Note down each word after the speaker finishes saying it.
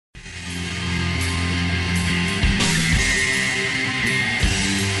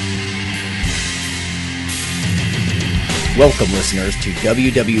Welcome, listeners, to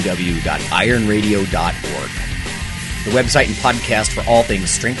www.ironradio.org, the website and podcast for all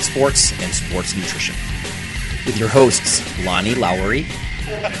things strength sports and sports nutrition. With your hosts, Lonnie Lowery.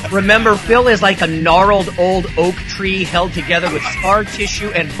 Remember, Phil is like a gnarled old oak tree held together with scar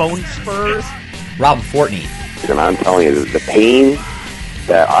tissue and bone spurs. Rob Fortney. And I'm telling you, the pain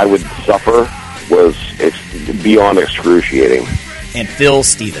that I would suffer was beyond excruciating. And Phil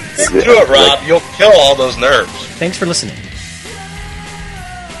Stevens. Do it, Rob. You'll kill all those nerves. Thanks for listening.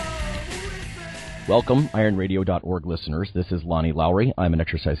 Welcome, ironradio.org listeners. This is Lonnie Lowery. I'm an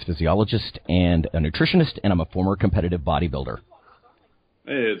exercise physiologist and a nutritionist, and I'm a former competitive bodybuilder.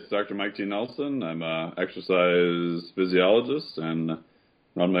 Hey, it's Dr. Mike T. Nelson. I'm an exercise physiologist and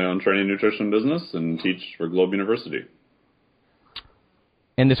run my own training nutrition business and teach for Globe University.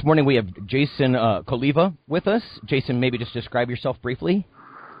 And this morning we have Jason Koliva with us. Jason, maybe just describe yourself briefly.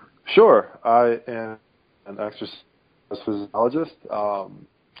 Sure. I am an exercise physiologist.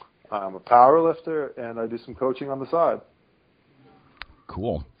 I'm a power lifter, and I do some coaching on the side.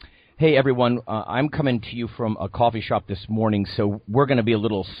 Cool. Hey, everyone. I'm coming to you from a coffee shop this morning, so we're going to be a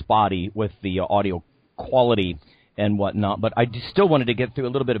little spotty with the audio quality and whatnot, but I still wanted to get through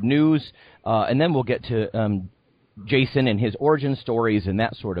a little bit of news, and then we'll get to Jason and his origin stories and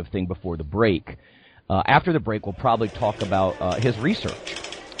that sort of thing before the break. After the break, we'll probably talk about his research.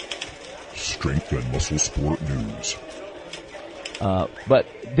 Strength and muscle sport news. But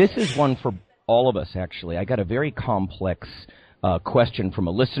this is one for all of us, actually. I got a very complex question from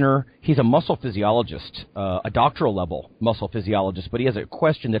a listener. He's a muscle physiologist, a doctoral level muscle physiologist, but he has a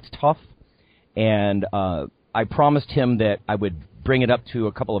question that's tough, and I promised him that I would bring it up to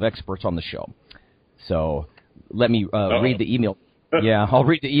a couple of experts on the show. So let me read the email. Yeah, I'll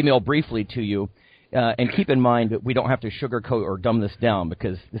read the email briefly to you. And keep in mind that we don't have to sugarcoat or dumb this down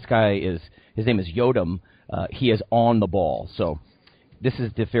because this guy his name is Yodam. He is on the ball. So this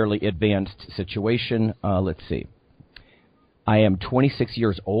is the fairly advanced situation. Let's see. I am 26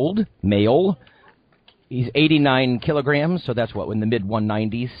 years old, male. He's 89 kilograms, so that's in the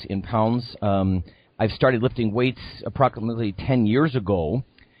mid-190s in pounds. I've started lifting weights approximately 10 years ago.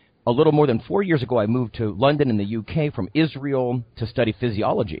 A little more than 4 years ago, I moved to London in the UK from Israel to study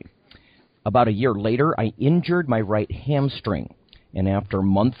physiology. About a year later, I injured my right hamstring, and after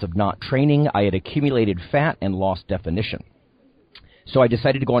months of not training, I had accumulated fat and lost definition. So I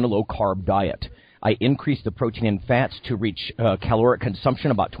decided to go on a low-carb diet. I increased the protein and fats to reach caloric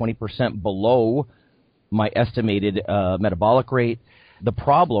consumption about 20% below my estimated metabolic rate. The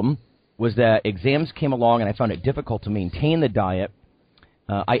problem was that exams came along, and I found it difficult to maintain the diet.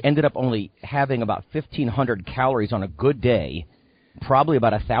 I ended up only having about 1,500 calories on a good day. Probably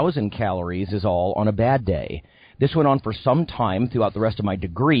about 1,000 calories is all on a bad day. This went on for some time throughout the rest of my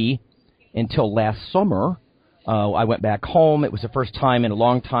degree until last summer. I went back home. It was the first time in a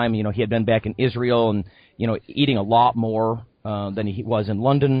long time. He had been back in Israel and, eating a lot more than he was in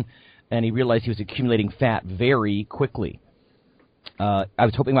London, and he realized he was accumulating fat very quickly. I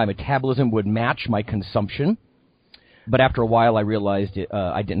was hoping my metabolism would match my consumption, but after a while I realized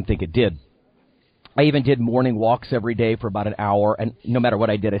I didn't think it did. I even did morning walks every day for about an hour, and no matter what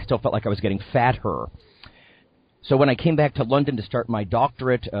I did, I still felt like I was getting fatter. So when I came back to London to start my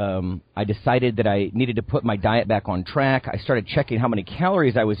doctorate, I decided that I needed to put my diet back on track. I started checking how many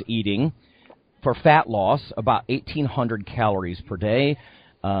calories I was eating for fat loss, about 1,800 calories per day.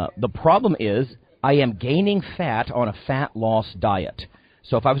 The problem is I am gaining fat on a fat loss diet.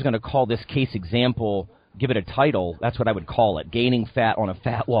 So if I was going to call this case example, give it a title, that's what I would call it, gaining fat on a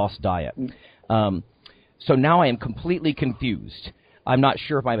fat loss diet. So now I am completely confused. I'm not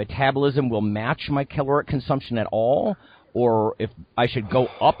sure if my metabolism will match my caloric consumption at all, or if I should go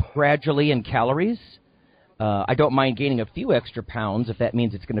up gradually in calories. I don't mind gaining a few extra pounds if that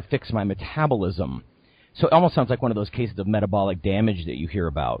means it's going to fix my metabolism. So it almost sounds like one of those cases of metabolic damage that you hear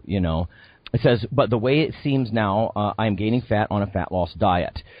about, It says, but the way it seems now, I am gaining fat on a fat loss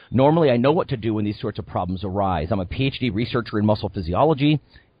diet. Normally, I know what to do when these sorts of problems arise. I'm a PhD researcher in muscle physiology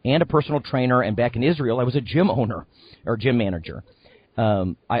and a personal trainer, and back in Israel, I was a gym owner or gym manager.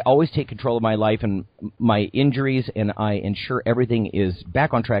 I always take control of my life and my injuries, and I ensure everything is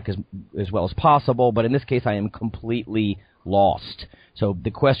back on track as well as possible, but in this case, I am completely lost. So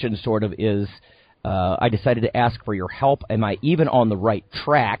the question sort of is, I decided to ask for your help. Am I even on the right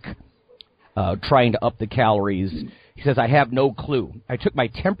track trying to up the calories? He says, I have no clue. I took my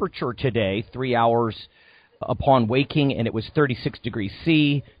temperature today, 3 hours upon waking, and it was 36 degrees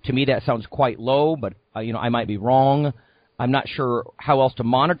C. To me, that sounds quite low, but I might be wrong. I'm not sure how else to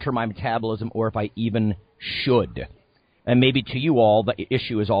monitor my metabolism or if I even should. And maybe to you all, the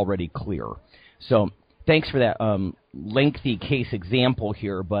issue is already clear. So thanks for that lengthy case example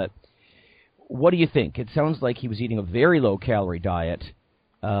here, but what do you think? It sounds like he was eating a very low-calorie diet,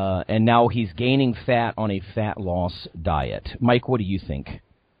 and now he's gaining fat on a fat loss diet. Mike, what do you think?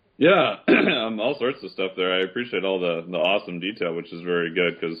 Yeah, all sorts of stuff there. I appreciate all the awesome detail, which is very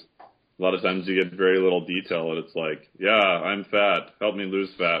good, because a lot of times you get very little detail, and it's like, yeah, I'm fat. Help me lose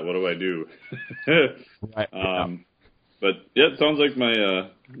fat. What do I do? Right. But, yeah, it sounds like my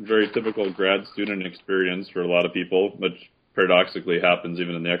very typical grad student experience for a lot of people, which paradoxically happens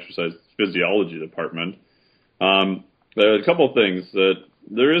even in the exercise physiology department. There are a couple of things. That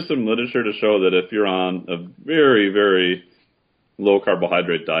there is some literature to show that if you're on a very, very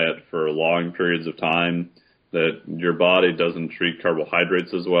low-carbohydrate diet for long periods of time, that your body doesn't treat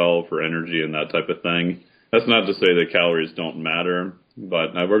carbohydrates as well for energy and that type of thing. That's not to say that calories don't matter,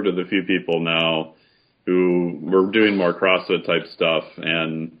 but I've worked with a few people now who were doing more CrossFit type stuff,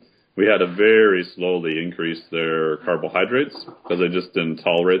 and we had to very slowly increase their carbohydrates because they just didn't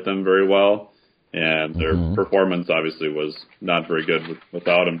tolerate them very well, and their performance obviously was not very good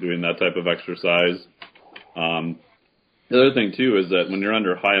without them doing that type of exercise. The other thing too is that when you're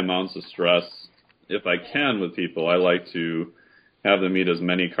under high amounts of stress, if I can with people, I like to have them eat as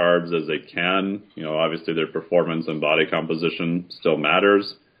many carbs as they can. You know, obviously their performance and body composition still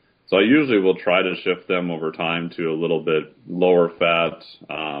matters. So I usually will try to shift them over time to a little bit lower fat,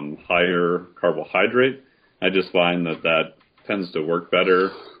 higher carbohydrate. I just find that tends to work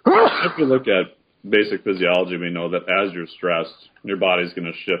better. If you look at basic physiology, we know that as you're stressed, your body's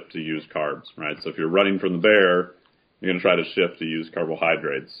going to shift to use carbs, right? So if you're running from the bear, you're going to try to shift to use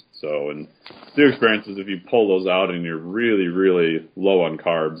carbohydrates. So in the experiences, if you pull those out and you're really, really low on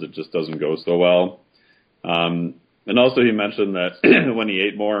carbs, it just doesn't go so well. And also he mentioned that when he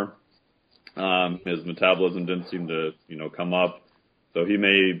ate more, his metabolism didn't seem to, come up. So he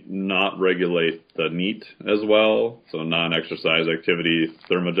may not regulate the NEAT as well, so non-exercise activity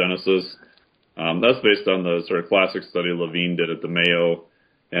thermogenesis. That's based on the sort of classic study Levine did at the Mayo,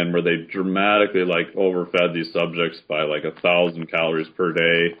 and where they dramatically overfed these subjects by 1,000 calories per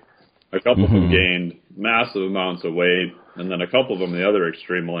day. A couple of them gained massive amounts of weight, and then a couple of them, the other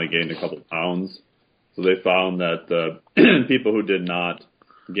extreme, only gained a couple of pounds. So they found that people who did not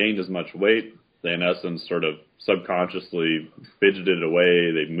gain as much weight, they in essence sort of subconsciously fidgeted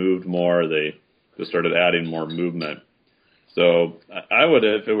away, they moved more, they just started adding more movement. So I would,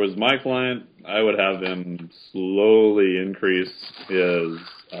 if it was my client, I would have him slowly increase his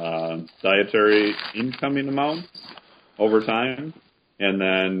dietary incoming amounts over time. And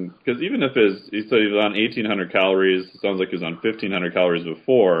then, because even if he said he was on 1,800 calories, it sounds like he was on 1,500 calories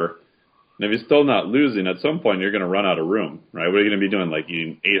before, and if he's still not losing, at some point you're going to run out of room, right? What are you going to be doing,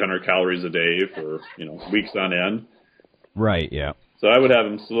 eating 800 calories a day for, weeks on end? Right, yeah. So I would have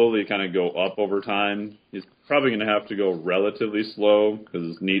him slowly kind of go up over time. He's probably going to have to go relatively slow because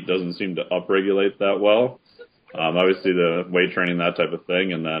his NEAT doesn't seem to upregulate that well. Obviously the weight training, that type of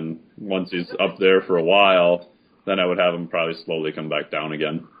thing, and then once he's up there for a while, then I would have him probably slowly come back down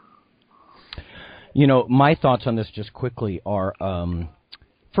again. My thoughts on this just quickly are,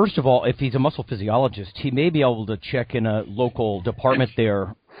 first of all, if he's a muscle physiologist, he may be able to check in a local department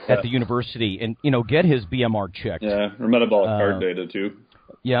there at the university and, get his BMR checked. Yeah, or metabolic card data too.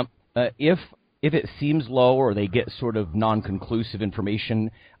 Yeah. If it seems low or they get sort of non-conclusive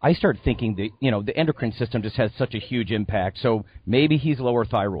information, I start thinking that, the endocrine system just has such a huge impact. So maybe he's lower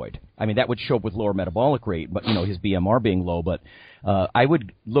thyroid. I mean, that would show up with lower metabolic rate, but, his BMR being low. But I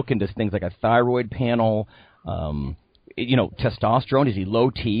would look into things like a thyroid panel, testosterone. Is he low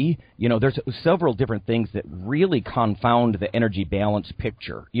T? There's several different things that really confound the energy balance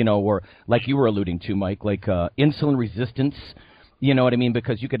picture, or like you were alluding to, Mike, insulin resistance. You know what I mean?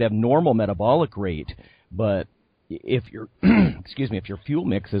 Because you could have normal metabolic rate, but if your if your fuel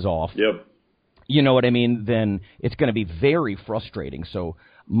mix is off, yep. You know what I mean, then it's going to be very frustrating. So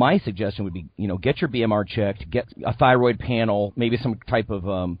my suggestion would be, get your BMR checked, get a thyroid panel, maybe some type of,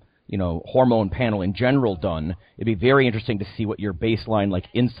 hormone panel in general done. It'd be very interesting to see what your baseline,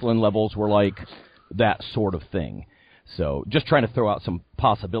 insulin levels were like, that sort of thing. So just trying to throw out some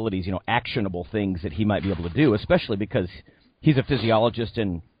possibilities, actionable things that he might be able to do, especially because he's a physiologist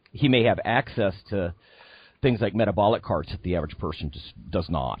and he may have access to things like metabolic carts that the average person just does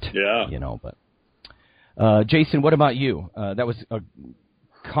not. Yeah. But Jason, what about you? That was a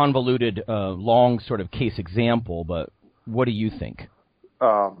convoluted, long sort of case example, but what do you think?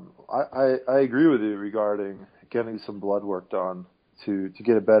 I agree with you regarding getting some blood work done to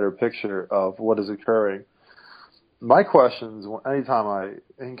get a better picture of what is occurring. My questions, anytime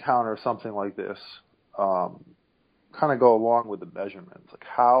I encounter something like this, kind of go along with the measurements. Like,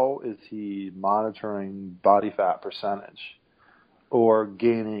 how is he monitoring body fat percentage or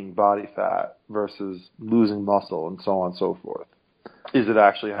gaining body fat versus losing muscle and so on and so forth? Is it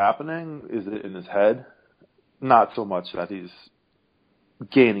actually happening? Is it in his head? Not so much that he's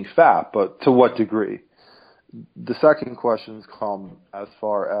gaining fat, but to what degree? The second questions come as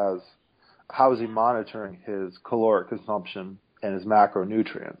far as how is he monitoring his caloric consumption and his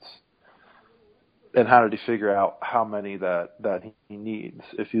macronutrients? And how did he figure out how many that he needs?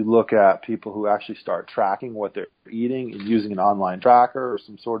 If you look at people who actually start tracking what they're eating and using an online tracker or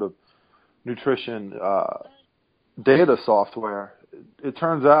some sort of nutrition data software, it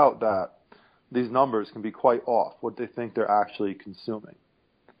turns out that these numbers can be quite off, what they think they're actually consuming.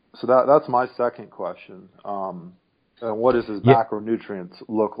 So that's my second question. And what does his macronutrients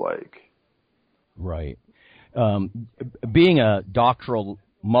look like? Right. Being a doctoral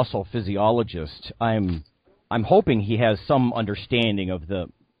muscle physiologist, I'm hoping he has some understanding of the,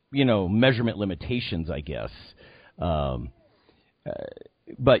 measurement limitations, I guess.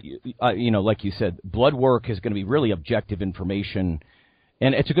 But like you said, blood work is going to be really objective information,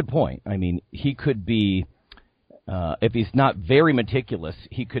 and it's a good point. I mean, he could be, if he's not very meticulous,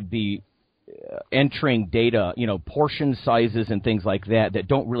 he could be entering data, portion sizes and things like that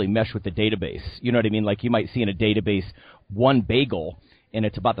don't really mesh with the database. You know what I mean? Like, you might see in a database one bagel, and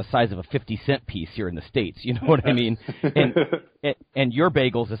it's about the size of a 50-cent piece here in the States. You know what I mean? And your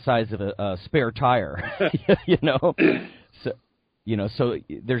bagel's the size of a spare tire. So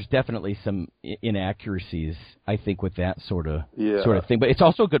there's definitely some inaccuracies, I think, with that sort of thing. But it's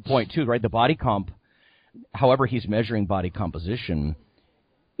also a good point too, right? The body comp, however he's measuring body composition,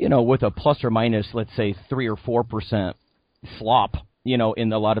 with a plus or minus, let's say 3 or 4% slop, in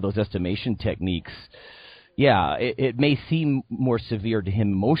a lot of those estimation techniques. Yeah, it may seem more severe to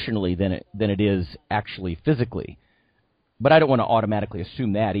him emotionally than it is actually physically, but I don't want to automatically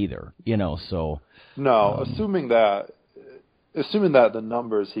assume that either. So no, assuming that the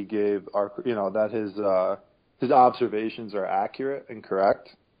numbers he gave are, that his observations are accurate and correct,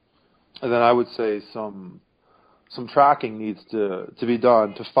 and then I would say some tracking needs to be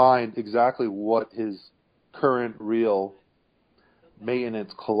done to find exactly what his current real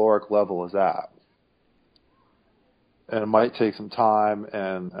maintenance caloric level is at. And it might take some time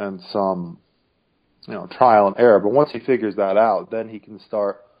and some, trial and error. But once he figures that out, then he can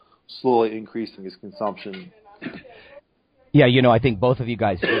start slowly increasing his consumption. Yeah, I think both of you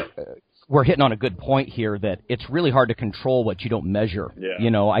guys we're hitting on a good point here that it's really hard to control what you don't measure.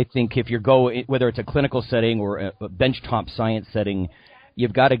 Yeah. I think if you go, whether it's a clinical setting or a benchtop science setting,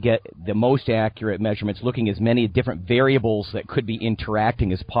 you've got to get the most accurate measurements, looking at as many different variables that could be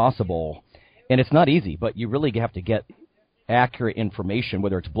interacting as possible. And it's not easy, but you really have to get accurate information,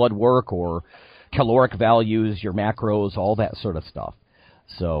 whether it's blood work or caloric values, your macros, all that sort of stuff.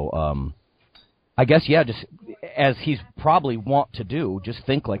 So I guess, just as he's probably want to do, just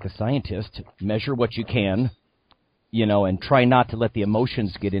think like a scientist, measure what you can, and try not to let the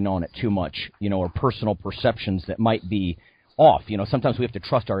emotions get in on it too much, or personal perceptions that might be off. Sometimes we have to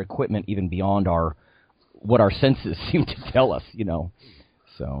trust our equipment even beyond what our senses seem to tell us,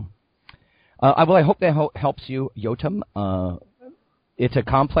 So... I hope that helps you, Yotam. It's a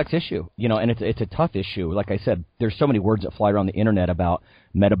complex issue, and it's a tough issue. Like I said, there's so many words that fly around the internet about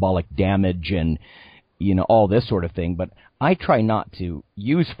metabolic damage and, all this sort of thing. But I try not to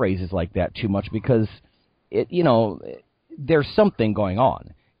use phrases like that too much because, there's something going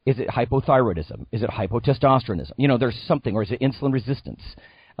on. Is it hypothyroidism? Is it hypotestosteronism? There's something, or is it insulin resistance?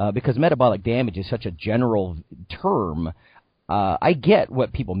 Because metabolic damage is such a general term. I get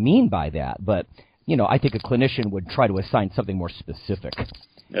what people mean by that, but, I think a clinician would try to assign something more specific.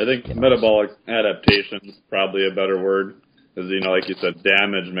 I think metabolic adaptation is probably a better word, because, like you said,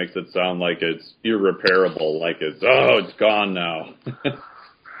 damage makes it sound like it's irreparable, like it's gone now.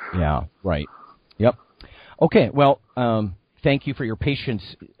 Yeah, right. Yep. Okay, well, thank you for your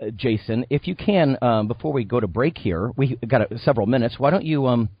patience, Jason. If you can, before we go to break here, we got several minutes, why don't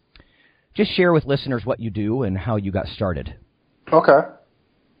you just share with listeners what you do and how you got started? Okay.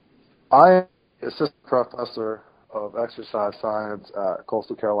 I am assistant professor of exercise science at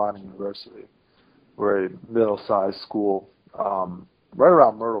Coastal Carolina University. We're a middle-sized school right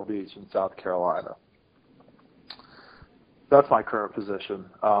around Myrtle Beach in South Carolina. That's my current position.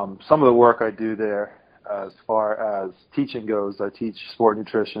 Some of the work I do there, as far as teaching goes, I teach sport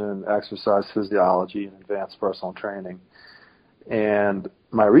nutrition, exercise physiology, and advanced personal training. And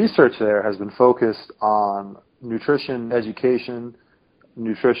my research there has been focused on nutrition education,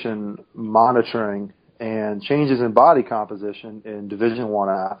 nutrition monitoring, and changes in body composition in Division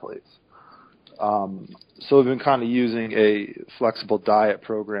I athletes. So we've been kind of using a flexible diet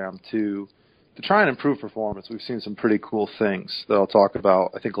program to try and improve performance. We've seen some pretty cool things that I'll talk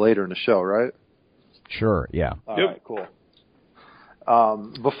about, I think, later in the show, right? Sure, yeah. All right, cool.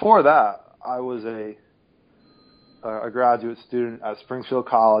 Before that, I was a graduate student at Springfield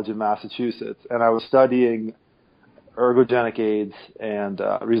College in Massachusetts, and I was studying ergogenic aids and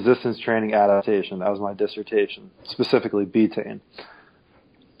resistance training adaptation. That was my dissertation, specifically betaine.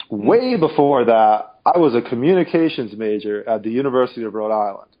 Way before that, I was a communications major at the University of Rhode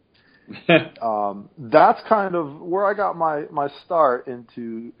Island. That's kind of where I got my start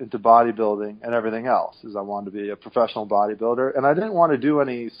into bodybuilding and everything else, is I wanted to be a professional bodybuilder, and I didn't want to do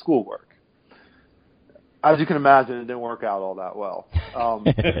any schoolwork. As you can imagine, it didn't work out all that well.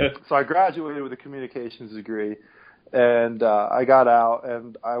 So I graduated with a communications degree, and I got out,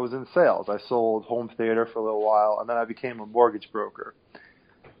 and I was in sales. I sold home theater for a little while, and then I became a mortgage broker.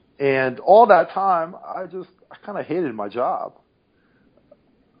 And all that time, I kind of hated my job.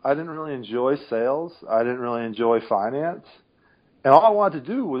 I didn't really enjoy sales. I didn't really enjoy finance. And all I wanted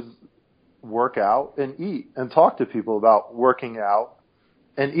to do was work out and eat and talk to people about working out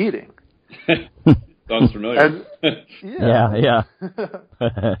and eating. Sounds familiar. And, yeah.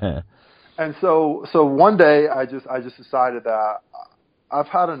 And so one day I just decided that I've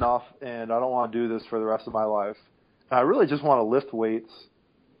had enough and I don't want to do this for the rest of my life. And I really just want to lift weights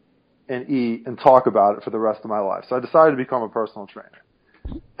and eat and talk about it for the rest of my life. So I decided to become a personal trainer.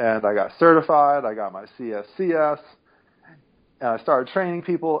 And I got certified, I got my CSCS, and I started training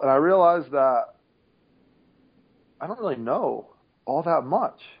people, and I realized that I don't really know all that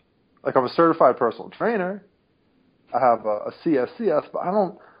much. Like, I'm a certified personal trainer, I have a CSCS, but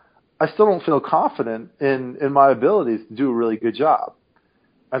I still don't feel confident in my abilities to do a really good job.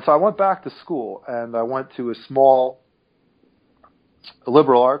 And so I went back to school, and I went to a small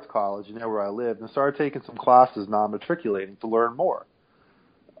liberal arts college near where I lived, and started taking some classes non-matriculating to learn more.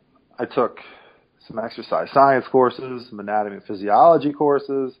 I took some exercise science courses, some anatomy and physiology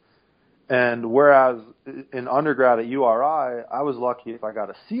courses, and whereas in undergrad at URI, I was lucky if I got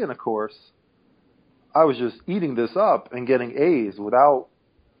a C in a course, I was just eating this up and getting A's without,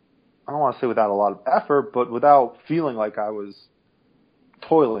 I don't want to say without a lot of effort, but without feeling like I was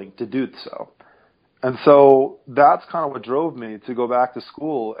toiling to do so. And so that's kind of what drove me to go back to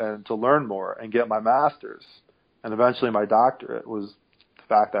school and to learn more and get my master's and eventually my doctorate, was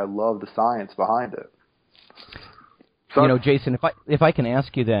fact I love the science behind it. So, Jason, if I can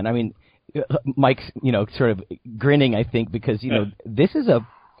ask you then, I mean, Mike's, sort of grinning, I think, because, this is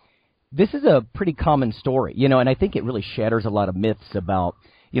a pretty common story, and I think it really shatters a lot of myths about,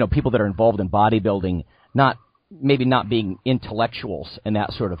 people that are involved in bodybuilding maybe not being intellectuals and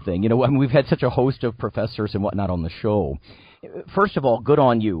that sort of thing. I mean, we've had such a host of professors and whatnot on the show. First of all, good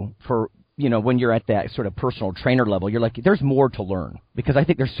on you for, when you're at that sort of personal trainer level, you're like, there's more to learn. Because I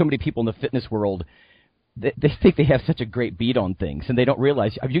think there's so many people in the fitness world, they think they have such a great beat on things, and they don't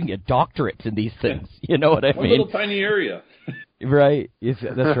realize you can get doctorates in these things. You know what I mean? One little tiny area. Right.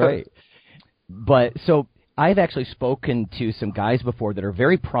 That's right. But so I've actually spoken to some guys before that are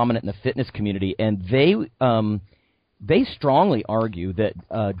very prominent in the fitness community, and they strongly argue that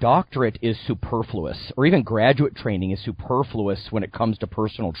doctorate is superfluous, or even graduate training is superfluous when it comes to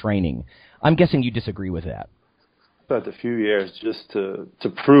personal training. I'm guessing you disagree with that. Spent a few years just to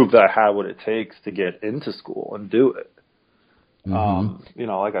prove that I had what it takes to get into school and do it. Mm-hmm.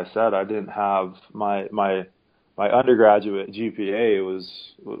 Like I said, I didn't have my undergraduate GPA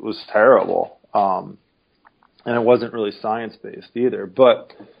was terrible, and it wasn't really science based either.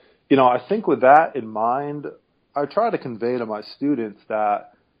 But I think with that in mind, I try to convey to my students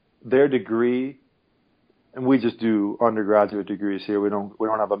that their degree, and we just do undergraduate degrees here. We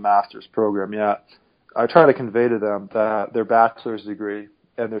don't have a master's program yet. I try to convey to them that their bachelor's degree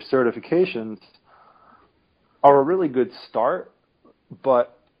and their certifications are a really good start,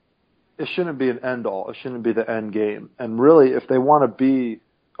 but it shouldn't be an end all. It shouldn't be the end game. And really, if they want to be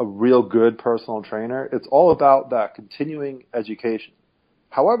a real good personal trainer, it's all about that continuing education,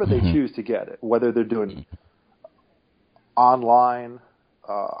 however they choose to get it, whether they're doing online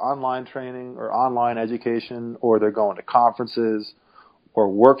training or online education, or they're going to conferences or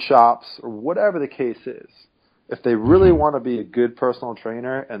workshops or whatever the case is. If they really want to be a good personal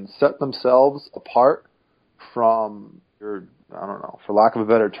trainer and set themselves apart from your, I don't know, for lack of a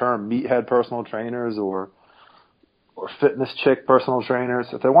better term, meathead personal trainers or fitness chick personal trainers,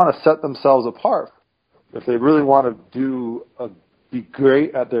 if they want to set themselves apart, if they really want to be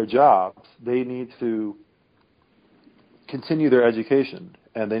great at their jobs, they need to continue their education,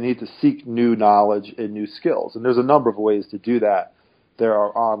 and they need to seek new knowledge and new skills. And there's a number of ways to do that There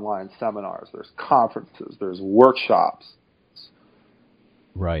are online seminars. There's conferences. There's workshops.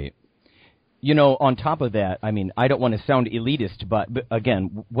 Right. You know, on top of that, I mean, I don't want to sound elitist, but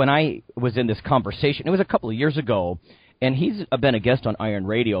again, when I was in this conversation, it was a couple of years ago, and he's been a guest on Iron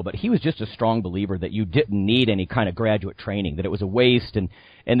Radio, but he was just a strong believer that you didn't need any kind of graduate training, that it was a waste and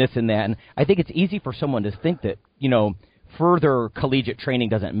this and that. And I think it's easy for someone to think that, you know, further collegiate training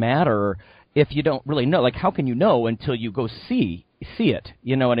doesn't matter if you don't really know. Like, how can you know until you go see it,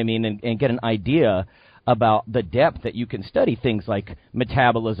 you know what I mean, and get an idea about the depth that you can study things like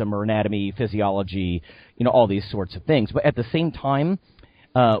metabolism or anatomy, physiology, you know, all these sorts of things. But at the same time,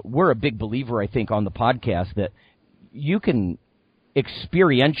 we're a big believer, I think, on the podcast that you can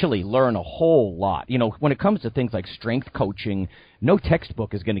experientially learn a whole lot. You know, when it comes to things like strength coaching, no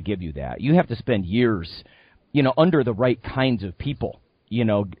textbook is going to give you that. You have to spend years, you know, under the right kinds of people, you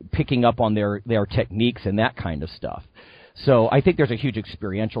know, picking up on their techniques and that kind of stuff. So I think there's a huge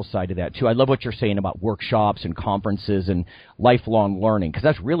experiential side to that, too. I love what you're saying about workshops and conferences and lifelong learning, because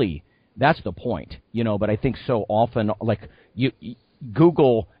that's the point, you know. But I think so often, like, you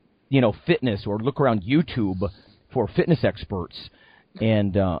Google, you know, fitness, or look around YouTube for fitness experts,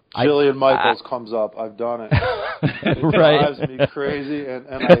 and Jillian Michaels comes up. I've done it. It right. drives me crazy, and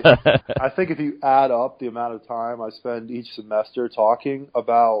I think if you add up the amount of time I spend each semester talking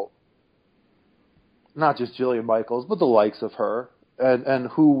about not just Jillian Michaels, but the likes of her, and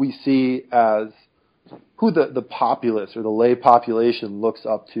who we see as who the populace or the lay population looks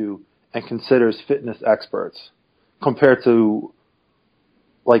up to and considers fitness experts, compared to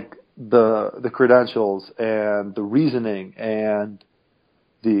like the credentials and the reasoning and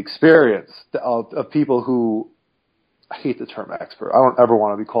the experience of people who, I hate the term expert. I don't ever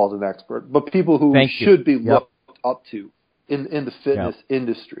want to be called an expert, but people who should be looked up to in the fitness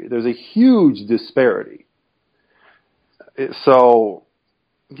industry. There's a huge disparity. So,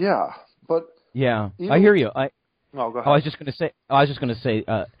 yeah, but yeah, I hear you. No, go ahead. I was just going to say.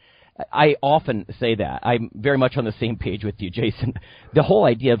 I often say that. I'm very much on the same page with you, Jason. The whole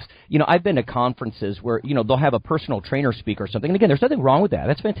idea of, you know, I've been to conferences where, you know, they'll have a personal trainer speak or something. And again, there's nothing wrong with that.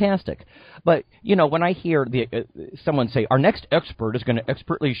 That's fantastic. But, you know, when I hear someone say, our next expert is going to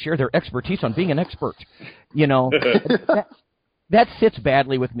expertly share their expertise on being an expert, you know, that sits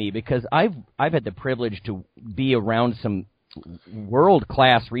badly with me, because I've had the privilege to be around some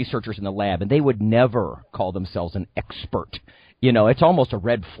world-class researchers in the lab, and they would never call themselves an expert. You know, it's almost a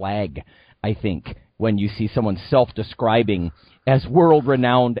red flag, I think, when you see someone self-describing as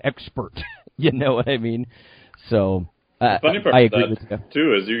world-renowned expert. You know what I mean? So, the funny part I of agree that, with you.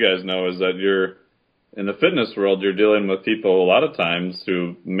 too, as you guys know, is that you're, in the fitness world, you're dealing with people a lot of times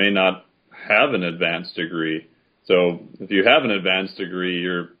who may not have an advanced degree. So if you have an advanced degree,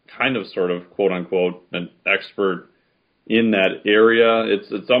 you're kind of sort of, quote-unquote, an expert in that area.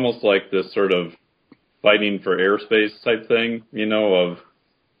 It's almost like this sort of fighting for airspace type thing, you know,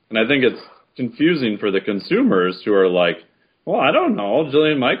 and I think it's confusing for the consumers who are like, well, I don't know,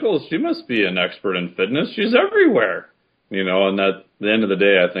 Jillian Michaels, she must be an expert in fitness. She's everywhere, you know, and at the end of the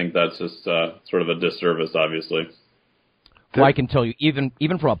day, I think that's just sort of a disservice, obviously. Well, I can tell you, even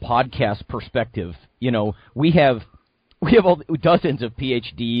from a podcast perspective, you know, we have dozens of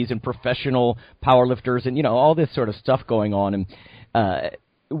PhDs and professional powerlifters and, you know, all this sort of stuff going on, and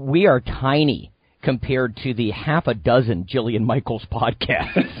we are tiny compared to the half a dozen Jillian Michaels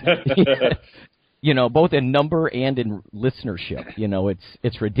podcasts, you know, both in number and in listenership. You know,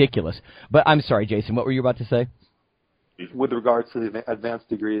 it's ridiculous. But I'm sorry, Jason, what were you about to say? With regards to the advanced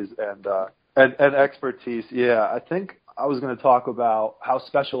degrees and expertise, yeah, I think I was going to talk about how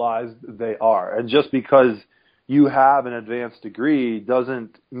specialized they are. And just because you have an advanced degree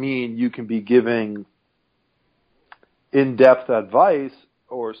doesn't mean you can be giving in-depth advice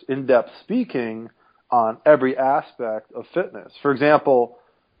or in-depth speaking on every aspect of fitness. For example,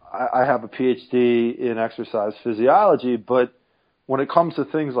 I have a PhD in exercise physiology, but when it comes to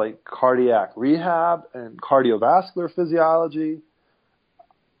things like cardiac rehab and cardiovascular physiology,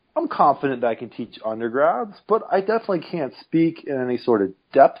 I'm confident that I can teach undergrads, but I definitely can't speak in any sort of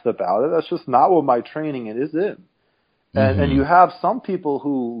depth about it. That's just not what my training is in. And you have some people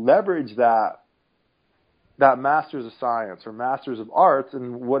who leverage that Masters of Science or Masters of Arts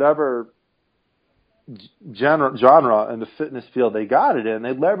in whatever genre in the fitness field they got it in.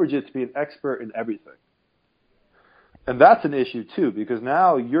 They leverage it to be an expert in everything. And that's an issue too, because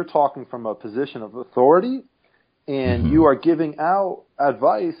now you're talking from a position of authority and you are giving out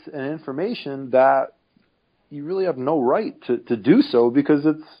advice and information that you really have no right to do so, because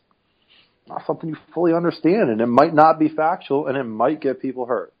it's not something you fully understand, and it might not be factual, and it might get people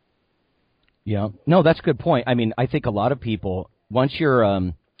hurt. Yeah. No, that's a good point. I mean, I think a lot of people once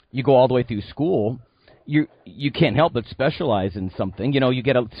you go all the way through school, you can't help but specialize in something. You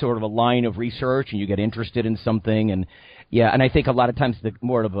get a sort of a line of research and you get interested in something, and I think a lot of times the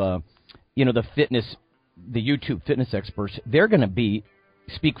more of the YouTube fitness experts, they're going to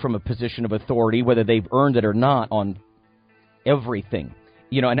speak from a position of authority, whether they've earned it or not, on everything.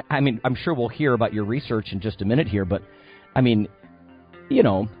 And I mean, I'm sure we'll hear about your research in just a minute here, but I mean,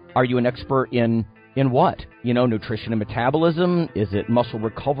 are you an expert in what? Nutrition and metabolism? Is it muscle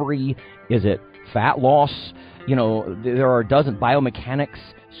recovery? Is it fat loss? There are a dozen biomechanics,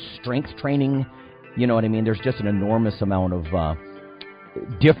 strength training. You know what I mean? There's just an enormous amount of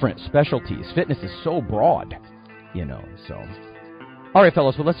different specialties. Fitness is so broad, so. All right,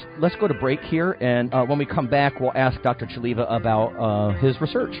 fellas, well, let's go to break here, and when we come back, we'll ask Dr. Chaliva about his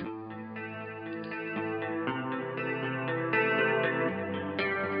research.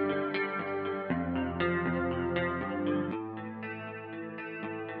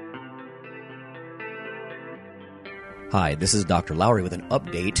 Hi, this is Dr. Lowry with an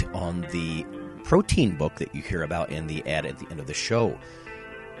update on the protein book that you hear about in the ad at the end of the show.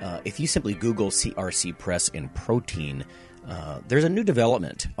 If you simply Google CRC Press and protein, there's a new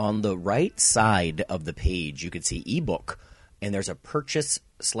development. On the right side of the page, you can see ebook, and there's a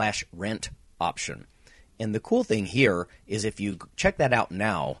purchase/rent option. And the cool thing here is if you check that out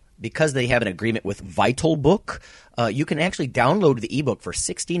now, because they have an agreement with VitalBook, you can actually download the ebook for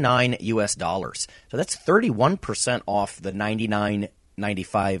 $69 US. So that's 31% off the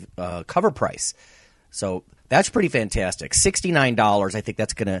 $99.95 cover price. So that's pretty fantastic. $69, I think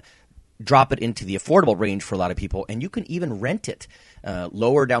that's going to drop it into the affordable range for a lot of people, and you can even rent it.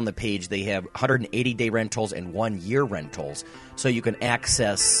 Lower down the page, they have 180-day rentals and 1-year rentals, so you can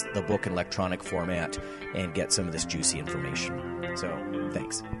access the book in electronic format and get some of this juicy information. So,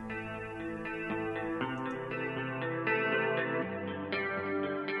 thanks.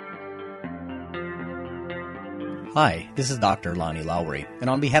 Hi, this is Dr. Lonnie Lowry, and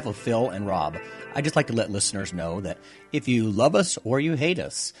on behalf of Phil and Rob, I'd just like to let listeners know that if you love us or you hate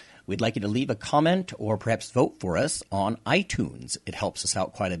us, we'd like you to leave a comment or perhaps vote for us on iTunes. It helps us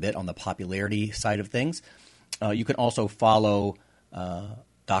out quite a bit on the popularity side of things. You can also follow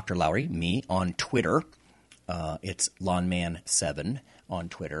Dr. Lowry, me, on Twitter. It's Lawnman7 on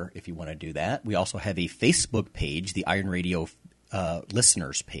Twitter if you want to do that. We also have a Facebook page, the Iron Radio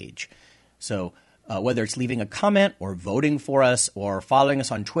listeners page. So whether it's leaving a comment or voting for us or following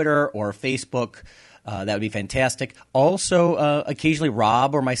us on Twitter or Facebook, that would be fantastic. Also, occasionally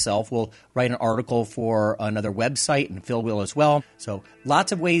Rob or myself will write an article for another website, and Phil will as well. So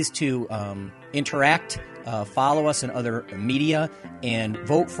lots of ways to interact, follow us in other media, and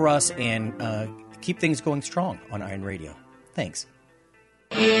vote for us and keep things going strong on Iron Radio. Thanks.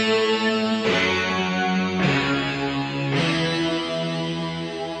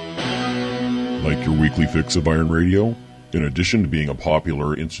 Like your weekly fix of Iron Radio? In addition to being a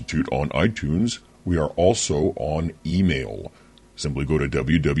popular institute on iTunes, we are also on email. Simply go to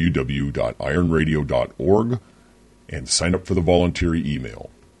www.ironradio.org and sign up for the voluntary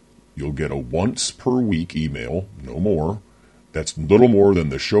email. You'll get a once-per-week email, no more. That's little more than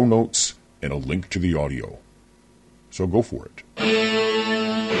the show notes and a link to the audio. So go for it.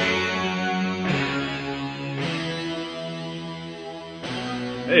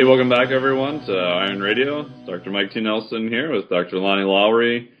 Hey, welcome back, everyone, to Iron Radio. Dr. Mike T. Nelson here with Dr. Lonnie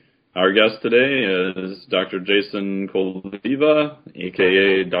Lowry. Our guest today is Dr. Jason Chaliva,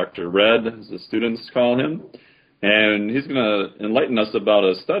 a.k.a. Dr. Red, as the students call him. And he's going to enlighten us about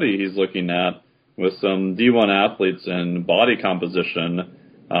a study he's looking at with some D1 athletes and body composition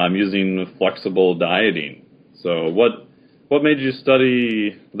using flexible dieting. So what made you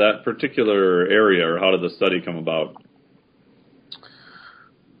study that particular area, or how did the study come about?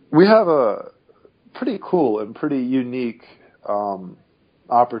 We have a pretty cool and pretty unique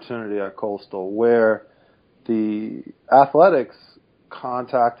opportunity at Coastal where the athletics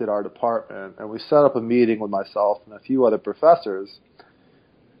contacted our department, and we set up a meeting with myself and a few other professors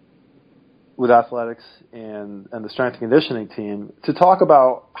with athletics and the strength and conditioning team to talk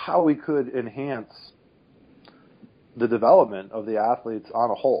about how we could enhance the development of the athletes on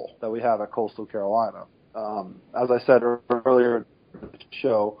a whole that we have at Coastal Carolina. As I said earlier in the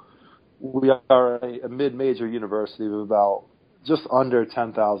show, we are a mid-major university with about just under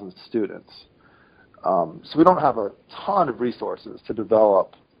 10,000 students. So we don't have a ton of resources to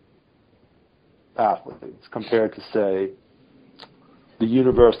develop athletes compared to, say, the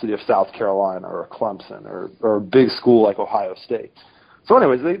University of South Carolina or Clemson or a big school like Ohio State. So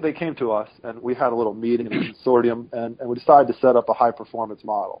anyways, they came to us, and we had a little meeting in the consortium, and we decided to set up a high-performance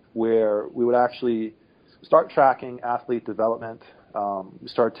model where we would actually start tracking athlete development,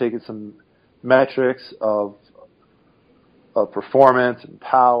 start taking some metrics of performance and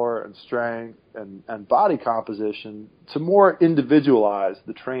power and strength and body composition to more individualize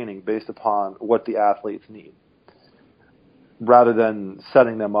the training based upon what the athletes need, rather than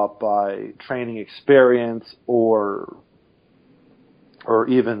setting them up by training experience or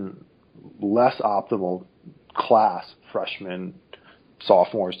even less optimal class, freshmen,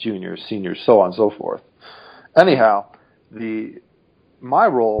 sophomores, juniors, seniors, so on and so forth. Anyhow, my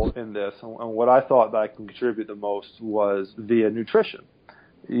role in this and what I thought that I can contribute the most was via nutrition.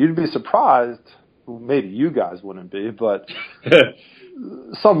 You'd be surprised, maybe you guys wouldn't be, but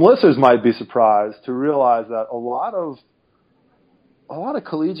some listeners might be surprised to realize that a lot of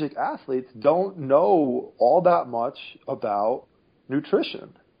collegiate athletes don't know all that much about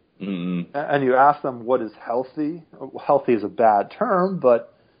nutrition. Mm-hmm. And you ask them what is healthy. Healthy is a bad term,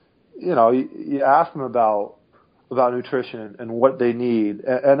 but you ask them about nutrition and what they need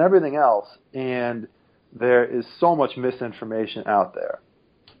and everything else, and there is so much misinformation out there.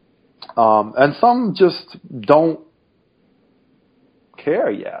 And some just don't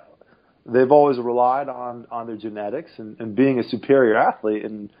care yet. They've always relied on their genetics and being a superior athlete.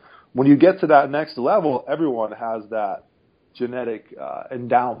 And when you get to that next level, everyone has that genetic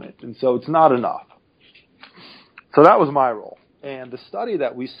endowment. And so it's not enough. So that was my role. And the study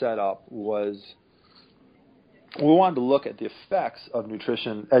that we set up was, we wanted to look at the effects of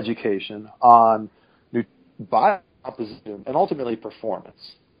nutrition education on body composition and ultimately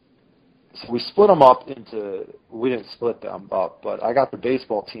performance. So we split them up we didn't split them up, but I got the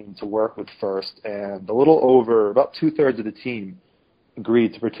baseball team to work with first, and about 2/3 of the team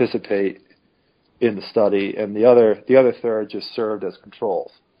agreed to participate in the study, and the other third just served as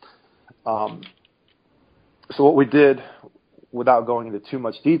controls. So what we did, without going into too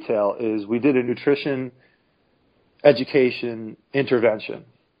much detail, is we did a nutrition education intervention,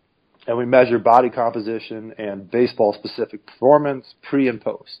 and we measured body composition and baseball-specific performance pre and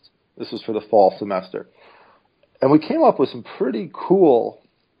post. This was for the fall semester. And we came up with some pretty great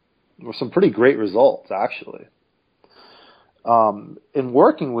results, actually. In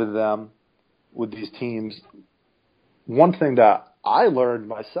working with them, with these teams, one thing that I learned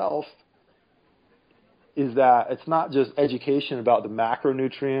myself is that it's not just education about the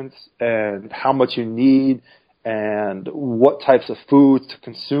macronutrients and how much you need and what types of foods to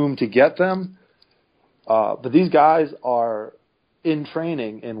consume to get them, but these guys are in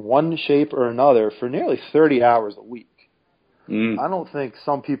training in one shape or another for nearly 30 hours a week. I don't think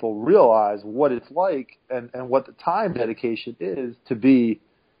some people realize what it's like and what the time dedication is to be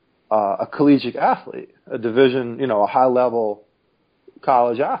a collegiate athlete, a division, a high-level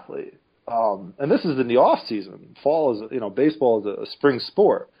college athlete. And this is in the off season. Fall is, baseball is a spring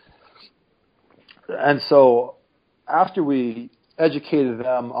sport. And so after we educated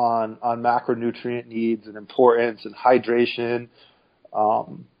them on macronutrient needs and importance and hydration,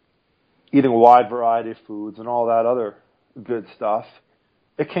 eating a wide variety of foods and all that other good stuff,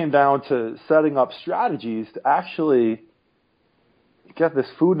 it came down to setting up strategies to actually get this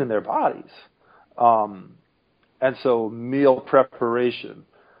food in their bodies. And so meal preparation,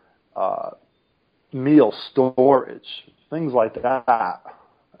 meal storage, things like that.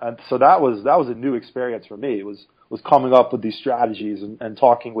 And so that was a new experience for me. It was coming up with these strategies and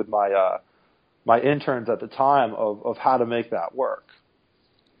talking with my interns at the time of how to make that work.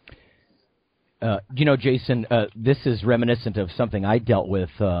 Jason, this is reminiscent of something I dealt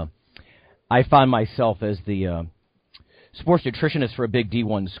with. I found myself as the sports nutritionist for a big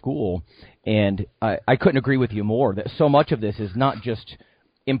D1 school, and I couldn't agree with you more that so much of this is not just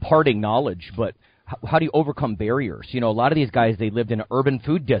imparting knowledge, but how do you overcome barriers? A lot of these guys, they lived in an urban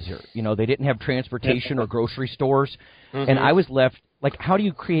food desert. They didn't have transportation or grocery stores. Mm-hmm. And I was left, how do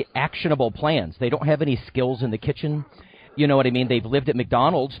you create actionable plans? They don't have any skills in the kitchen. You know what I mean? They've lived at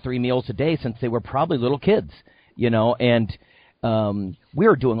McDonald's 3 meals a day since they were probably little kids, and we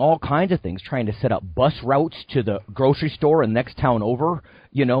were doing all kinds of things, trying to set up bus routes to the grocery store and next town over.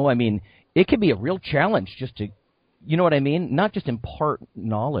 It can be a real challenge just to, not just impart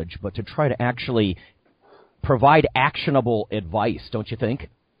knowledge, but to try to actually provide actionable advice, don't you think?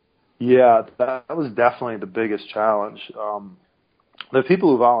 Yeah, that was definitely the biggest challenge. The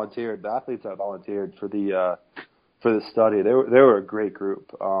people who volunteered, the athletes that volunteered for the study, they were a great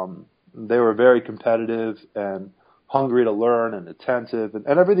group. They were very competitive and hungry to learn and attentive and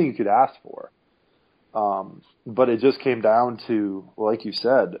everything you could ask for. But it just came down to, like you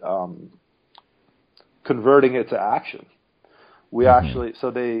said, converting it to action. We actually,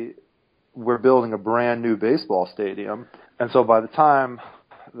 we're building a brand new baseball stadium, and so by the time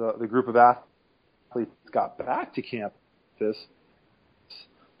the group of athletes got back to campus,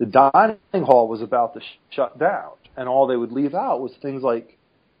 the dining hall was about to shut down, and all they would leave out was things like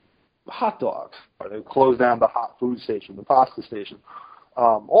hot dogs. Or they would close down the hot food station, the pasta station.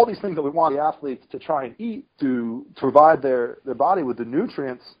 All these things that we want the athletes to try and eat to provide their body with the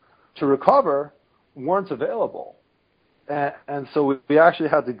nutrients to recover weren't available. And so we actually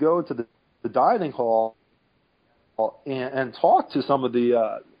had to go to the dining hall and talk to some of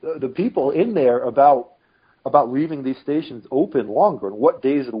the people in there about leaving these stations open longer and what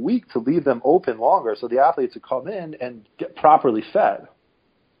days of the week to leave them open longer so the athletes would come in and get properly fed.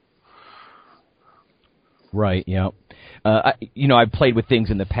 Right, yeah. I've played with things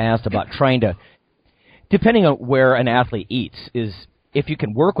in the past about trying to, depending on where an athlete eats, is if you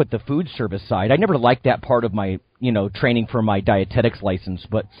can work with the food service side. I never liked that part of my, training for my dietetics license,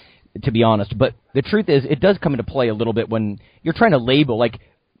 but to be honest. But the truth is, it does come into play a little bit when you're trying to label, like,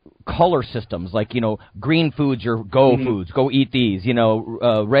 color systems, like, green foods are go foods, go eat these,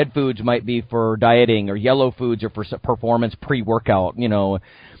 red foods might be for dieting, or yellow foods are for performance pre-workout, and,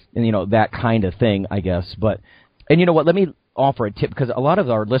 that kind of thing, I guess. But, and you know what, let me offer a tip, because a lot of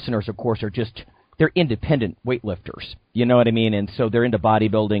our listeners, of course, are they're independent weightlifters, you know what I mean? And so they're into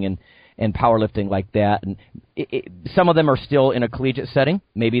bodybuilding and powerlifting like that. And some of them are still in a collegiate setting.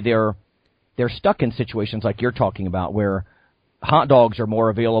 Maybe they're stuck in situations like you're talking about, where hot dogs are more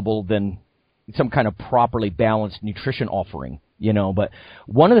available than some kind of properly balanced nutrition offering, But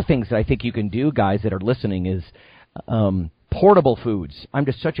one of the things that I think you can do, guys that are listening, is portable foods. I'm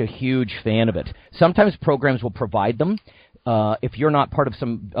just such a huge fan of it. Sometimes programs will provide them. If you're not part of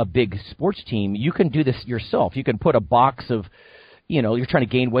a big sports team, you can do this yourself. You can put a box of, you're trying to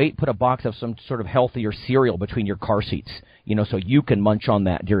gain weight, put a box of some sort of healthier cereal between your car seats, so you can munch on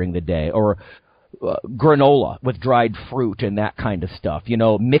that during the day. Or granola with dried fruit and that kind of stuff,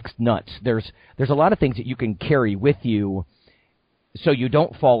 mixed nuts. There's a lot of things that you can carry with you so you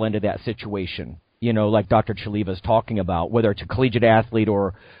don't fall into that situation, like Dr. Chaliva is talking about, whether it's a collegiate athlete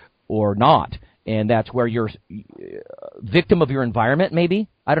or not. And that's where you're victim of your environment, maybe?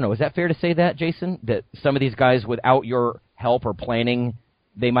 I don't know. Is that fair to say that, Jason? That some of these guys, without your help or planning,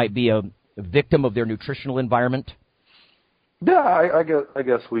 they might be a victim of their nutritional environment? Yeah, I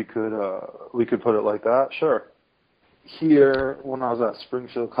guess we could put it like that. Sure. Here, when I was at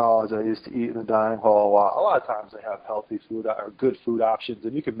Springfield College, I used to eat in the dining hall a lot. A lot of times they have healthy food or good food options,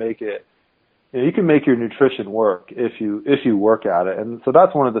 and you can make it. You can make your nutrition work if you work at it. And so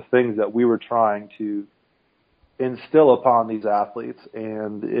that's one of the things that we were trying to instill upon these athletes.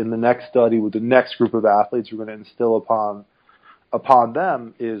 And in the next study with the next group of athletes, we're going to instill upon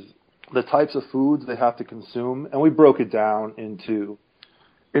them is the types of foods they have to consume. And we broke it down into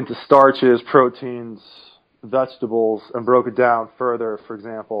starches, proteins, vegetables, and broke it down further, for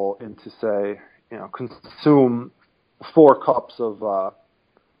example, into, say, consume 4 cups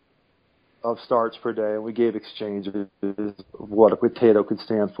of starch per day, and we gave exchanges of what a potato could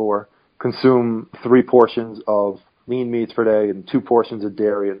stand for. Consume 3 portions of lean meats per day and 2 portions of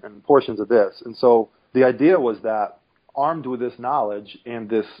dairy and portions of this. And so the idea was that armed with this knowledge and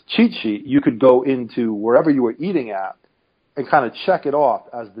this cheat sheet, you could go into wherever you were eating at and kind of check it off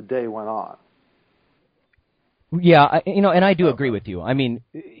as the day went on. Yeah, and I do agree with you. I mean,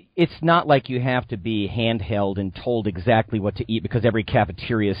 it's not like you have to be handheld and told exactly what to eat because every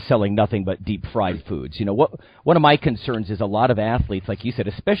cafeteria is selling nothing but deep fried foods. One of my concerns is a lot of athletes, like you said,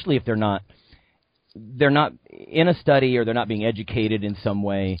 especially if they're not in a study or they're not being educated in some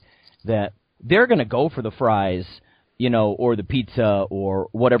way, that they're going to go for the fries, or the pizza or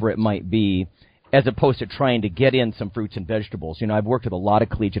whatever it might be, as opposed to trying to get in some fruits and vegetables. I've worked with a lot of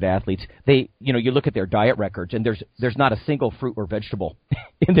collegiate athletes. They, you look at their diet records, and there's not a single fruit or vegetable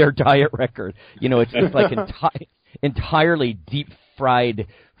in their diet record. It's just like entirely deep fried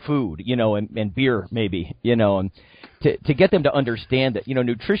food, and beer maybe, and to get them to understand that,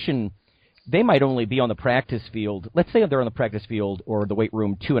 nutrition, they might only be on the practice field. Let's say they're on the practice field or the weight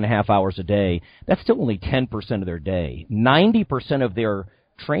room 2.5 hours a day. That's still only 10% of their day. 90% of their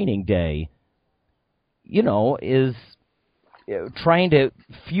training day, is trying to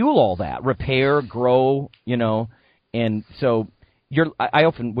fuel all that, repair, grow, and so I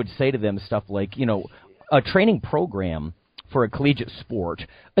often would say to them stuff like, a training program for a collegiate sport,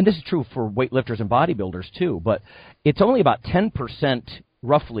 and this is true for weightlifters and bodybuilders too, but it's only about 10%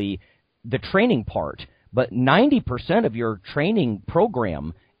 roughly the training part, but 90% of your training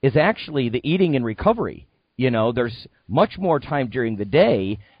program is actually the eating and recovery. There's much more time during the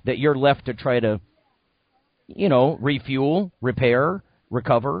day that you're left to try to refuel, repair,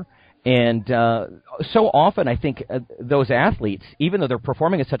 recover. And so often I think those athletes, even though they're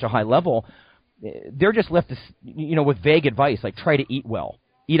performing at such a high level, they're just left, with vague advice, like try to eat well,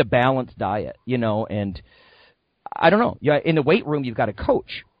 eat a balanced diet, and I don't know. Yeah, in the weight room, you've got a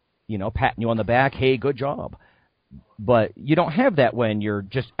coach, patting you on the back, hey, good job. But you don't have that when you're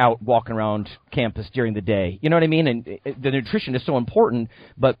just out walking around campus during the day. You know what I mean? And the nutrition is so important,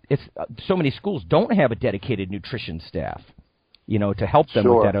 but it's so many schools don't have a dedicated nutrition staff, to help them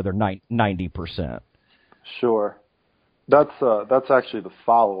with that other 90%. Sure. That's actually the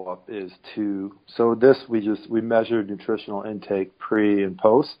follow-up is to, so this we measured nutritional intake pre and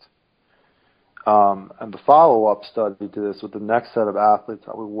post. And the follow-up study to this with the next set of athletes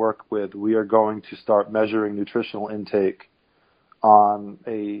that we work with, we are going to start measuring nutritional intake on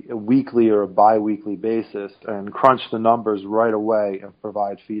a weekly or a bi-weekly basis and crunch the numbers right away and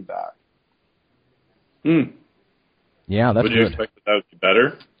provide feedback. Yeah, that's good. Would you expect that would be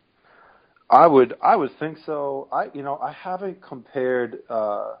better? I would think so. I haven't compared.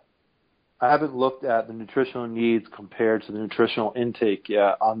 I haven't looked at the nutritional needs compared to the nutritional intake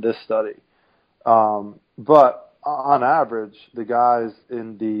yet on this study. But on average, the guys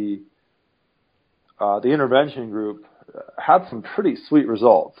in the intervention group had some pretty sweet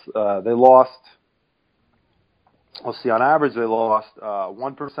results. They lost, on average they lost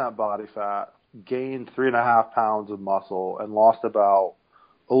 1% body fat, gained 3.5 pounds of muscle, and lost about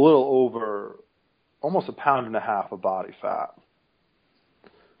a little over almost 1.5 pounds of body fat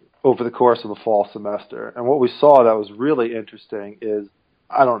over the course of a fall semester. And what we saw that was really interesting is,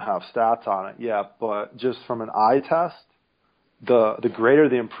 I don't have stats on it yet, but just from an eye test, the greater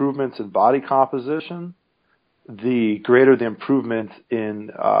the improvements in body composition, the greater the improvements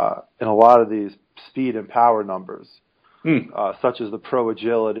in a lot of these speed and power numbers, such as the pro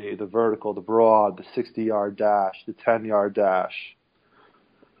agility, the vertical, the broad, the 60-yard dash, the 10-yard dash.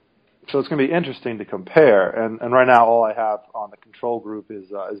 So it's going to be interesting to compare. And right now, all I have on the control group is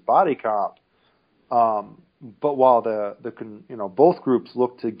body comp. But while both groups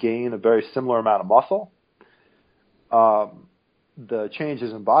look to gain a very similar amount of muscle, the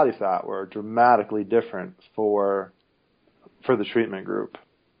changes in body fat were dramatically different for the treatment group.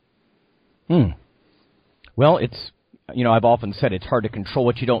 Well, it's I've often said it's hard to control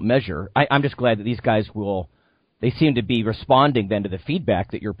what you don't measure. I'm just glad that these guys they seem to be responding then to the feedback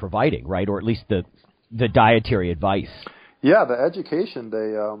that you're providing, right? Or at least the dietary advice. Yeah, the education,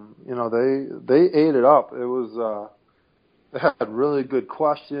 they ate it up. It was, they had really good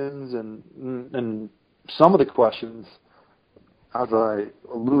questions, and some of the questions, as I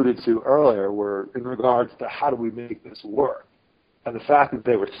alluded to earlier, were in regards to how do we make this work. And the fact that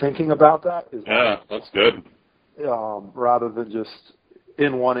they were thinking about that is that's good. Rather than just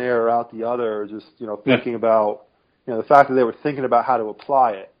in one ear or out the other, just thinking about the fact that they were thinking about how to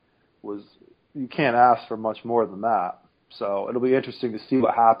apply it was, you can't ask for much more than that. So it'll be interesting to see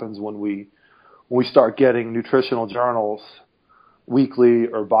what happens when we start getting nutritional journals weekly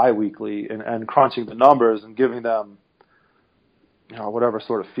or biweekly and crunching the numbers and giving them whatever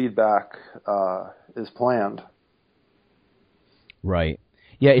sort of feedback is planned. Right.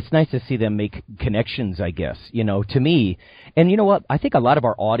 Yeah, it's nice to see them make connections, I guess, to me. And you know what? I think a lot of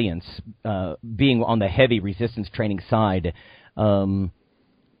our audience, being on the heavy resistance training side,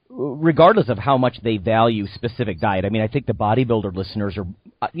 regardless of how much they value specific diet, I mean, I think the bodybuilder listeners are,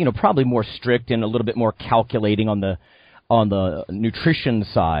 probably more strict and a little bit more calculating on the nutrition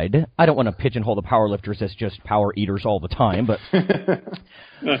side. I don't want to pigeonhole the powerlifters as just power eaters all the time, but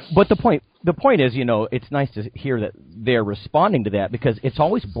but the point is, it's nice to hear that they're responding to that, because it's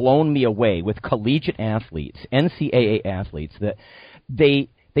always blown me away with collegiate athletes, NCAA athletes, that they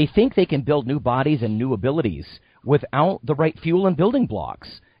think they can build new bodies and new abilities without the right fuel and building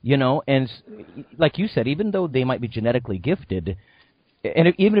blocks. And like you said, even though they might be genetically gifted,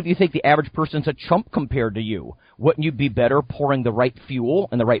 and even if you think the average person's a chump compared to you, wouldn't you be better pouring the right fuel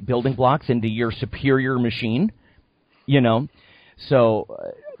and the right building blocks into your superior machine? So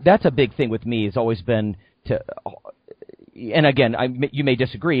that's a big thing with me. Has always been to, and again, you may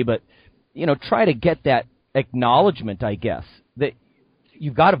disagree, but try to get that acknowledgement, I guess, that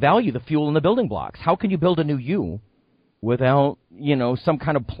you've got to value the fuel and the building blocks. How can you build a new you without, some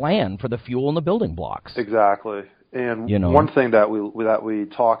kind of plan for the fuel and the building blocks? Exactly. And one thing that we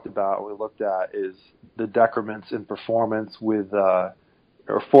talked about, we looked at, is the decrements in performance with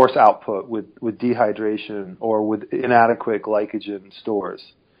or force output with dehydration or with inadequate glycogen stores.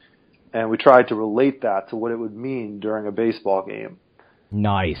 And we tried to relate that to what it would mean during a baseball game.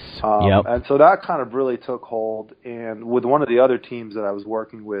 Nice. Yep. And so that kind of really took hold. And with one of the other teams that I was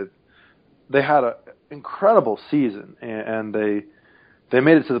working with, they had an incredible season, and they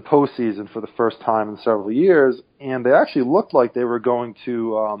made it to the postseason for the first time in several years, and they actually looked like they were going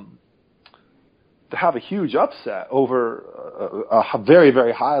to have a huge upset over a very,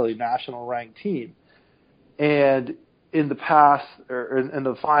 very highly national ranked team. And in the in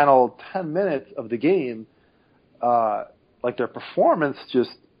the final 10 minutes of the game, like their performance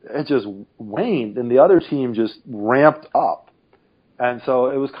just waned, and the other team just ramped up. And so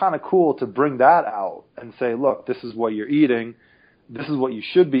it was kind of cool to bring that out and say, look, this is what you're eating, this is what you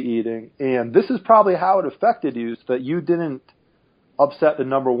should be eating, and this is probably how it affected you, so that you didn't upset the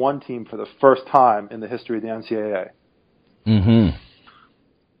number one team for the first time in the history of the NCAA. Mm-hmm.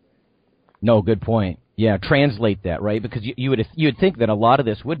 No, good point. Yeah, translate that, right? Because you would think that a lot of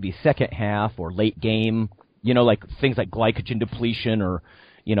this would be second half or late game, like things like glycogen depletion or,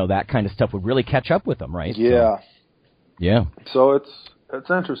 that kind of stuff would really catch up with them, right? Yeah. So, yeah. So it's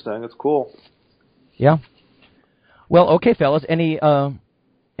interesting. It's cool. Yeah. Well, okay, fellas. Any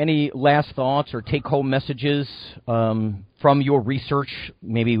last thoughts or take-home messages from your research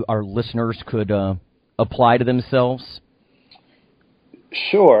maybe our listeners could apply to themselves?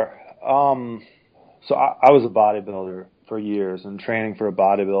 Sure. So I was a bodybuilder for years and training for a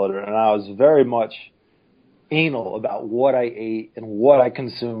bodybuilder, and I was very much anal about what I ate and what I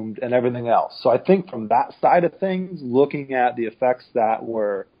consumed and everything else. So I think from that side of things, looking at the effects that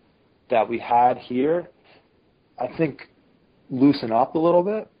we had here, I think loosen up a little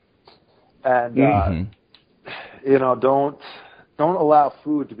bit and don't allow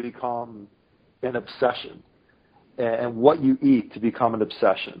food to become an obsession and what you eat to become an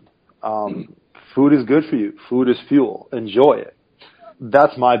obsession. Food is good for you. Food is fuel. Enjoy it.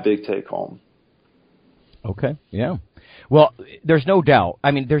 That's my big take home. Okay, yeah. Well, there's no doubt.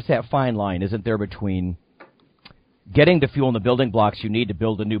 I mean, there's that fine line, isn't there, between getting the fuel and the building blocks you need to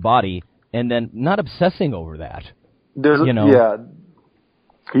build a new body and then not obsessing over that. Yeah,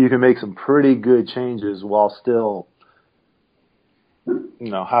 you can make some pretty good changes while still,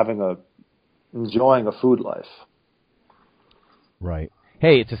 enjoying a food life. Right.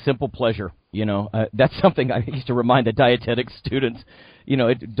 Hey, it's a simple pleasure. That's something I used to remind the dietetics students.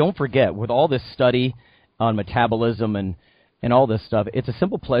 Don't forget, with all this study on metabolism and all this stuff, it's a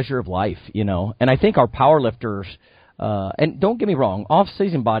simple pleasure of life, And I think our powerlifters, and don't get me wrong,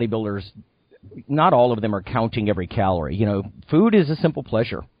 off-season bodybuilders, not all of them are counting every calorie. Food is a simple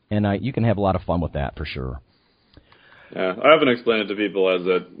pleasure, and you can have a lot of fun with that for sure. Yeah, I often explain it to people as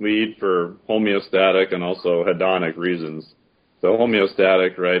that we eat for homeostatic and also hedonic reasons. So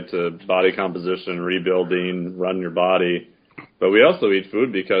homeostatic, right, to body composition, rebuilding, run your body. But we also eat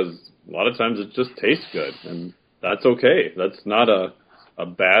food because a lot of times it just tastes good, and that's okay. That's not a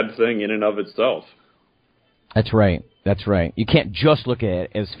bad thing in and of itself. That's right. That's right. You can't just look at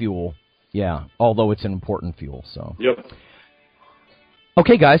it as fuel, yeah, although it's an important fuel. So. Yep.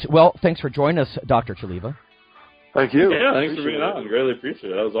 Okay, guys. Well, thanks for joining us, Dr. Chaliva. Thank you. Yeah, thanks for being on. Greatly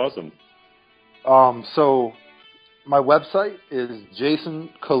appreciate it. That was awesome. So my website is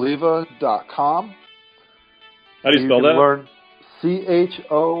jasonchaliva.com. How do you spell that? Learn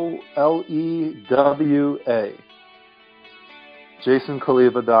CHOLEWA.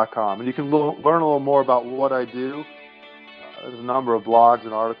 jasonchaliva.com. And you can learn a little more about what I do. There's a number of blogs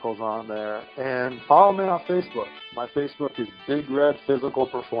and articles on there. And follow me on Facebook. My Facebook is Big Red Physical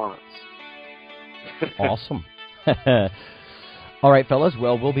Performance. Awesome. All right, fellas.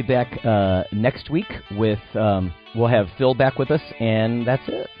 Well, we'll be back next week with, we'll have Phil back with us, and that's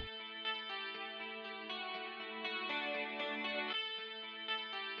it.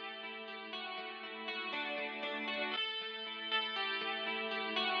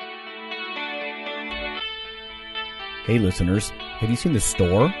 Hey listeners, have you seen the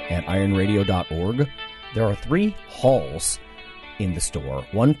store at ironradio.org? There are 3 halls in the store,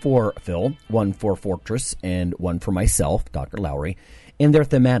 one for Phil, one for Fortress, and one for myself, Dr. Lowry, and they're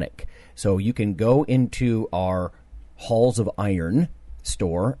thematic. So you can go into our Halls of Iron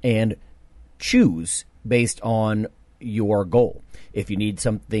store and choose based on your goal. If you need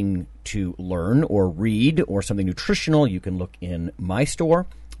something to learn or read or something nutritional, you can look in my store,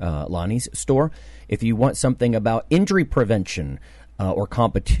 Lonnie's store. If you want something about injury prevention or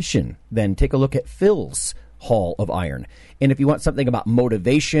competition, then take a look at Phil's Hall of Iron. And if you want something about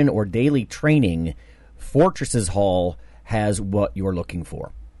motivation or daily training, Fortress's Hall has what you're looking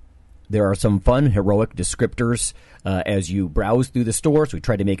for. There are some fun, heroic descriptors as you browse through the store, so we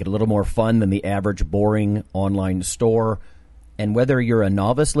try to make it a little more fun than the average boring online store. And whether you're a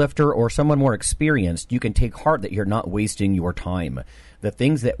novice lifter or someone more experienced, you can take heart that you're not wasting your time. The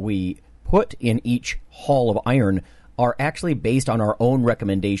things that we put in each Hall of Iron are actually based on our own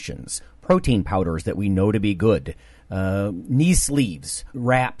recommendations. Protein powders that we know to be good, knee sleeves,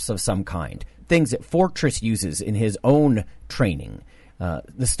 wraps of some kind, things that Fortress uses in his own training.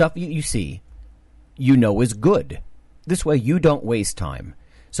 The stuff you see you know is good. This way you don't waste time.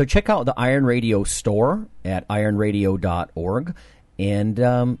 So check out the Iron Radio store at ironradio.org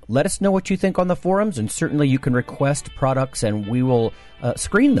and let us know what you think on the forums, and certainly you can request products and we will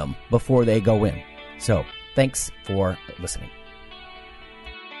screen them before they go in. So thanks for listening.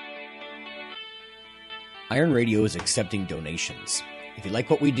 Iron Radio is accepting donations. If you like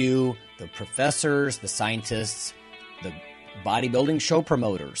what we do, the professors, the scientists, the bodybuilding show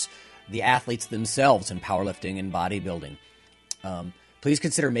promoters, the athletes themselves in powerlifting and bodybuilding, please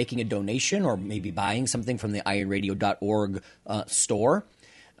consider making a donation or maybe buying something from the ironradio.org store.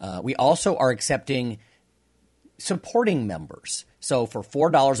 We also are accepting supporting members. So for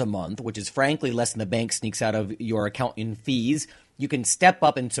 $4 a month, which is frankly less than the bank sneaks out of your account in fees, you can step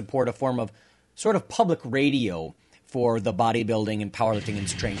up and support a form of sort of public radio for the bodybuilding and powerlifting and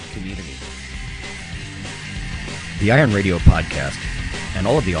strength community. The Iron Radio podcast and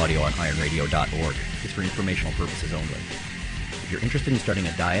all of the audio on ironradio.org is for informational purposes only. If you're interested in starting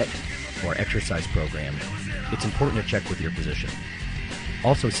a diet or exercise program, it's important to check with your physician.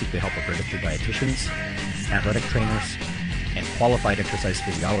 Also seek the help of registered dietitians, athletic trainers, and qualified exercise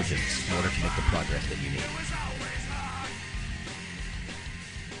physiologists in order to make the progress that you need.